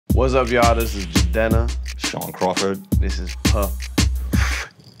What's up, y'all? This is Jidenna. Shaun Crawford. This is Puff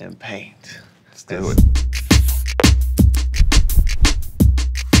and Paint. Let's do it.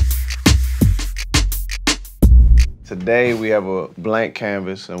 Today we have a blank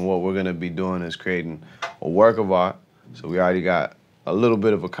canvas, and what we're gonna be doing is creating a work of art. So we already got a little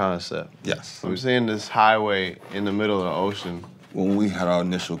bit of a concept. Yes. We're seeing this highway in the middle of the ocean. When we had our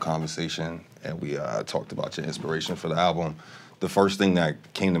initial conversation and we talked about your inspiration for the album, the first thing that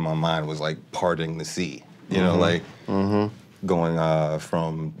came to my mind was like parting the sea. You know, like going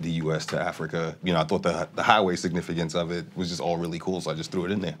from the U.S. to Africa. You know, I thought the highway significance of it was just all really cool, so I just threw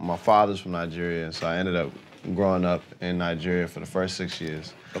it in there. My father's from Nigeria, so I ended up growing up in Nigeria for the first 6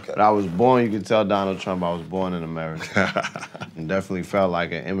 years. Okay. But I was born, you could tell Donald Trump, I was born in America. And definitely felt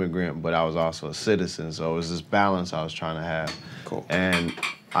like an immigrant, but I was also a citizen, so it was this balance I was trying to have. Cool. And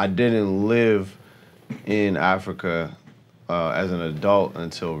I didn't live in Africa as an adult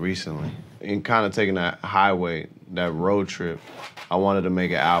until recently. In kind of taking that highway, that road trip, I wanted to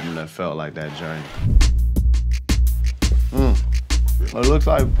make an album that felt like that journey. It looks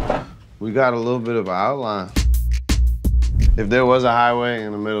like we got a little bit of an outline. If there was a highway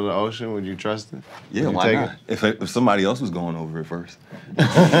in the middle of the ocean, would you trust it? Yeah, why not? If somebody else was going over it first.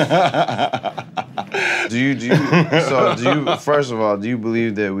 First of all, do you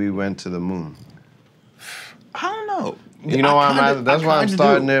believe that we went to the moon? I don't know. You know why I'm asking? That's why I'm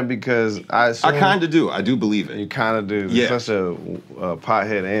starting there, because I kind of do. I do believe it. You kind of do. Yeah. Such a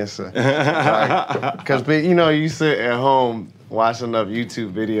pothead answer. Because, you know, you sit at home watching up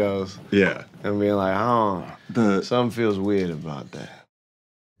YouTube videos. Yeah. And being like, oh, something feels weird about that.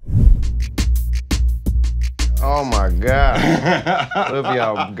 Oh my God. What if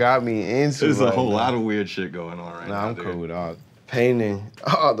y'all got me into There's a whole lot of weird shit going on right now. I'm cool with all. Painting,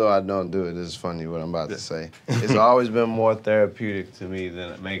 although I don't do it, this is funny what I'm about to say. It's always been more therapeutic to me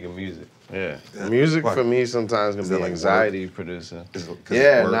than making music. Yeah. Music for me sometimes can be like anxiety producing.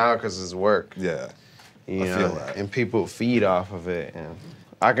 Yeah, now because it's work. Yeah. You I know, feel that. And people feed off of it. And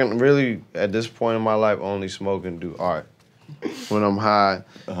I can really, at this point in my life, only smoke and do art. When I'm high,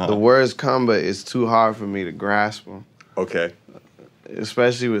 the words come, but it's too hard for me to grasp them. Okay.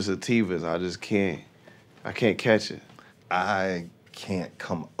 Especially with sativas, I can't catch it. I can't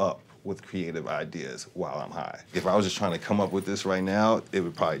come up with creative ideas while I'm high. If I was just trying to come up with this right now, it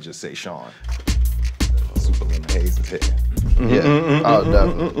would probably just say Shaun. Super Lemon Haze is hitting. Yeah. Oh,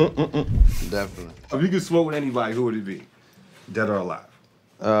 definitely. Definitely. If you could smoke with anybody, who would it be? Dead or alive?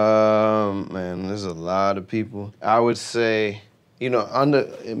 Man, there's a lot of people. I would say, you know,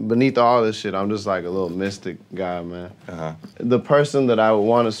 beneath all this shit, I'm just like a little mystic guy, man. The person that I would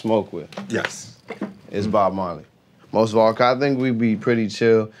want to smoke with is Bob Marley. Most of all, 'cause I think we'd be pretty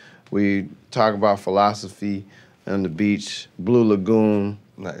chill. We talk about philosophy on the beach, Blue Lagoon.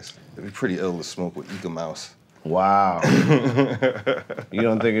 Nice. It'd be pretty ill to smoke with Ika Mouse. Wow. You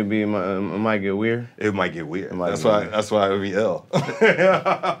don't think it might get weird? It might get weird. That's why it would be ill.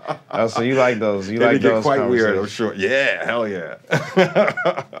 Oh, so you like those? You like those? Get quite weird, I'm sure. Yeah, hell yeah.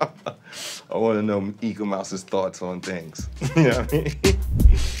 I want to know Ika Mouse's thoughts on things. You know what I mean?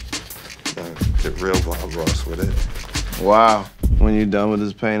 Get real Bob Ross with it. Wow. When you're done with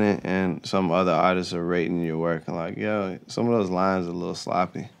this painting and some other artists are rating your work and like, yo, some of those lines are a little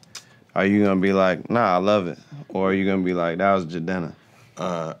sloppy. Are you gonna be like, nah, I love it? Or are you gonna be like, that was Jidenna?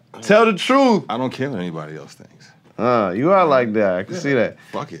 Tell the truth. I don't care what anybody else thinks. You are like that. I can see that.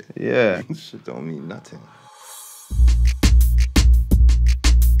 Fuck it. Yeah. Shit don't mean nothing.